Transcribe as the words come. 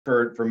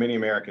for many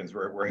Americans,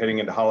 we're heading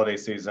into holiday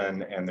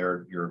season, and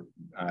you're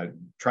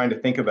trying to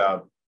think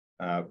about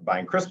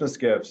buying Christmas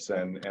gifts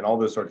and all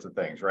those sorts of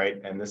things,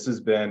 right? And this has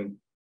been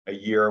a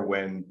year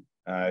when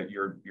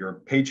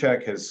your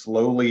paycheck has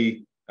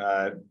slowly,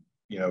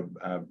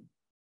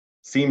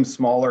 seems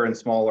smaller and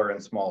smaller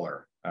and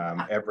smaller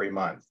every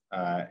month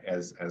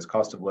as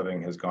cost of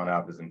living has gone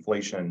up, as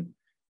inflation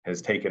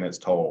has taken its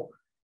toll.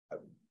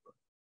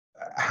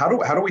 How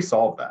do we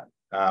solve that?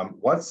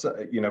 What's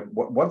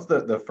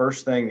the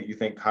first thing that you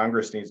think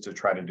Congress needs to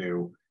try to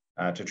do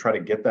to try to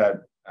get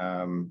that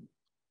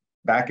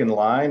back in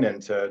line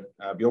and to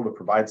be able to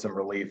provide some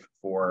relief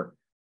for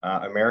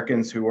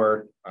Americans who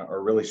are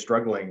really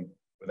struggling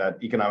with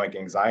that economic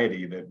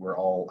anxiety that we're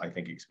all, I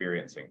think,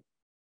 experiencing?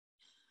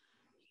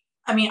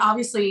 I mean,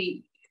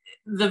 obviously,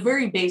 the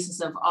very basis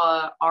of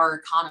our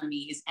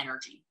economy is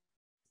energy.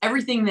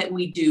 Everything that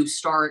we do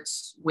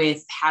starts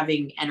with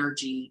having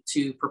energy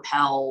to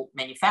propel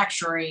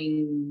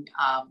manufacturing,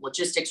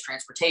 logistics,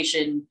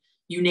 transportation,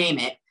 you name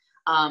it.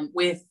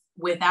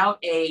 Without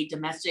a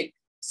domestic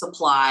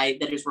supply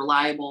that is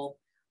reliable,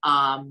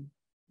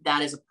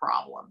 that is a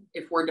problem.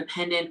 If we're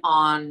dependent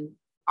on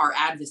our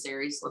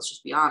adversaries, let's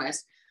just be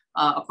honest,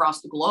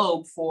 across the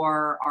globe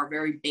for our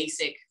very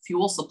basic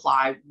fuel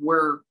supply,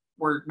 we're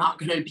not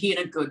going to be in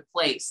a good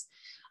place.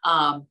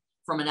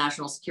 From a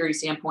national security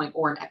standpoint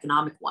or an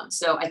economic one.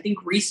 So I think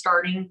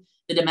restarting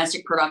the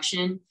domestic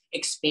production,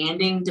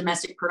 expanding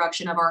domestic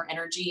production of our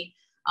energy,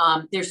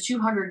 there's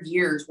 200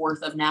 years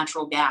worth of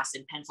natural gas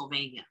in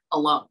Pennsylvania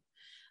alone.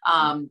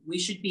 We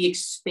should be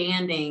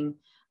expanding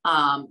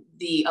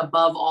the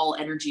above all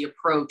energy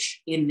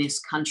approach in this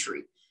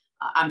country.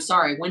 I'm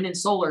sorry, wind and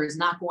solar is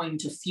not going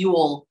to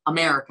fuel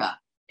America.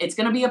 It's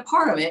going to be a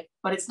part of it,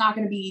 but it's not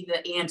going to be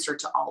the answer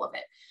to all of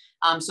it.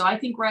 So I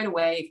think right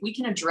away, if we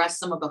can address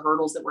some of the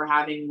hurdles that we're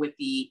having with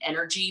the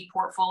energy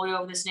portfolio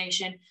of this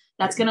nation,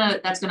 that's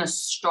gonna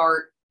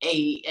start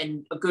a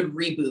good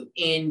reboot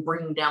in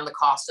bringing down the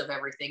cost of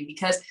everything.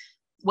 Because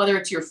whether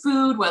it's your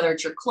food, whether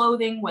it's your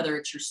clothing, whether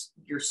it's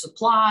your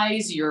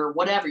supplies, your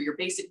whatever, your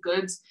basic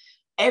goods,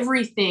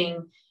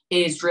 everything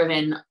is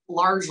driven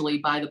largely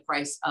by the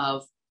price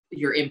of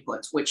your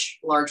inputs, which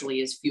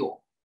largely is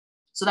fuel.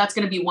 So that's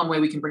going to be one way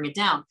we can bring it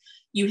down.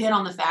 You hit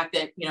on the fact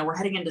that, we're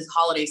heading into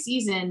holiday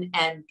season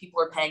and people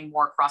are paying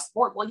more across the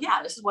board. Well, yeah,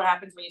 this is what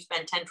happens when you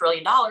spend $10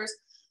 trillion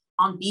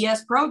on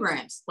BS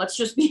programs. Let's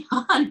just be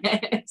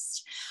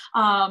honest.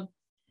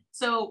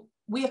 So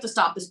we have to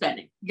stop the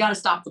spending. You got to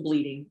stop the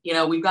bleeding.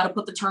 We've got to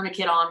put the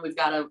tourniquet on. We've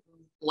got to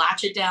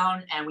latch it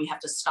down, and we have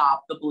to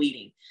stop the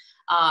bleeding.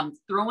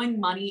 Throwing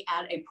money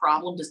at a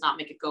problem does not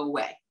make it go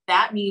away.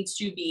 That needs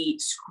to be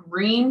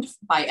screamed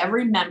by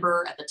every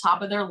member at the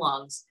top of their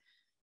lungs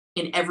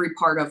in every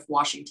part of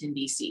Washington,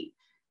 D.C.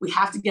 We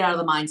have to get out of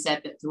the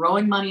mindset that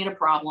throwing money at a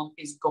problem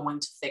is going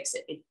to fix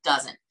it. It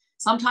doesn't.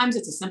 Sometimes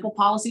it's a simple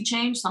policy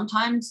change.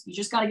 Sometimes you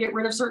just got to get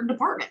rid of certain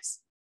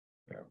departments.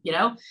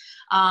 Yeah.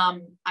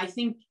 I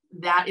think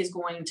that is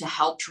going to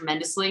help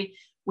tremendously.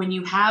 When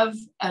you have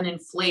an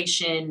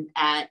inflation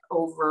at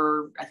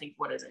over, I think,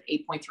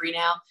 8.3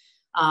 now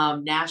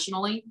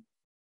nationally,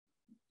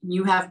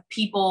 you have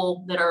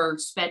people that are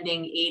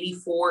spending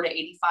 $8,400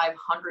 to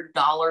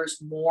 $8,500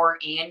 more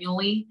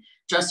annually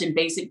just in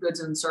basic goods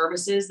and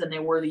services than they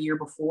were the year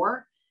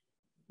before.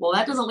 Well,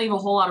 that doesn't leave a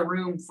whole lot of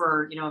room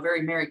for, a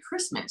very Merry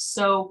Christmas.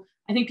 So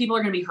I think people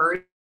are going to be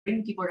hurting.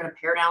 People are going to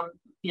pare down,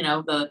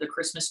 the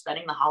Christmas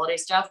spending, the holiday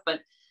stuff.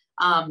 But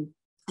I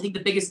think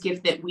the biggest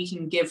gift that we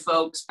can give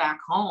folks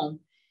back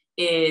home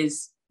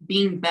is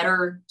being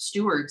better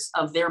stewards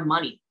of their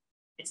money.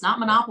 It's not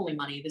monopoly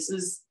money. This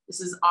is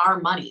our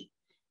money.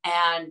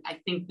 And I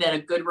think that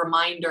a good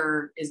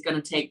reminder is going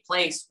to take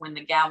place when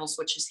the gavel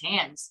switches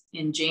hands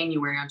in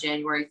January, on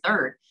January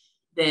 3rd,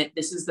 that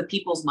this is the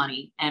people's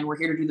money and we're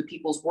here to do the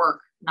people's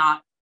work,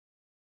 not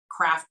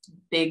craft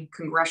big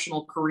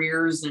congressional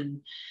careers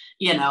and,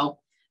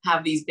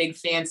 have these big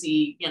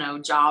fancy,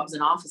 jobs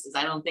and offices.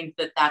 I don't think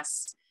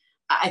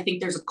I think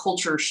there's a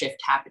culture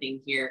shift happening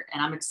here,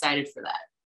 and I'm excited for that.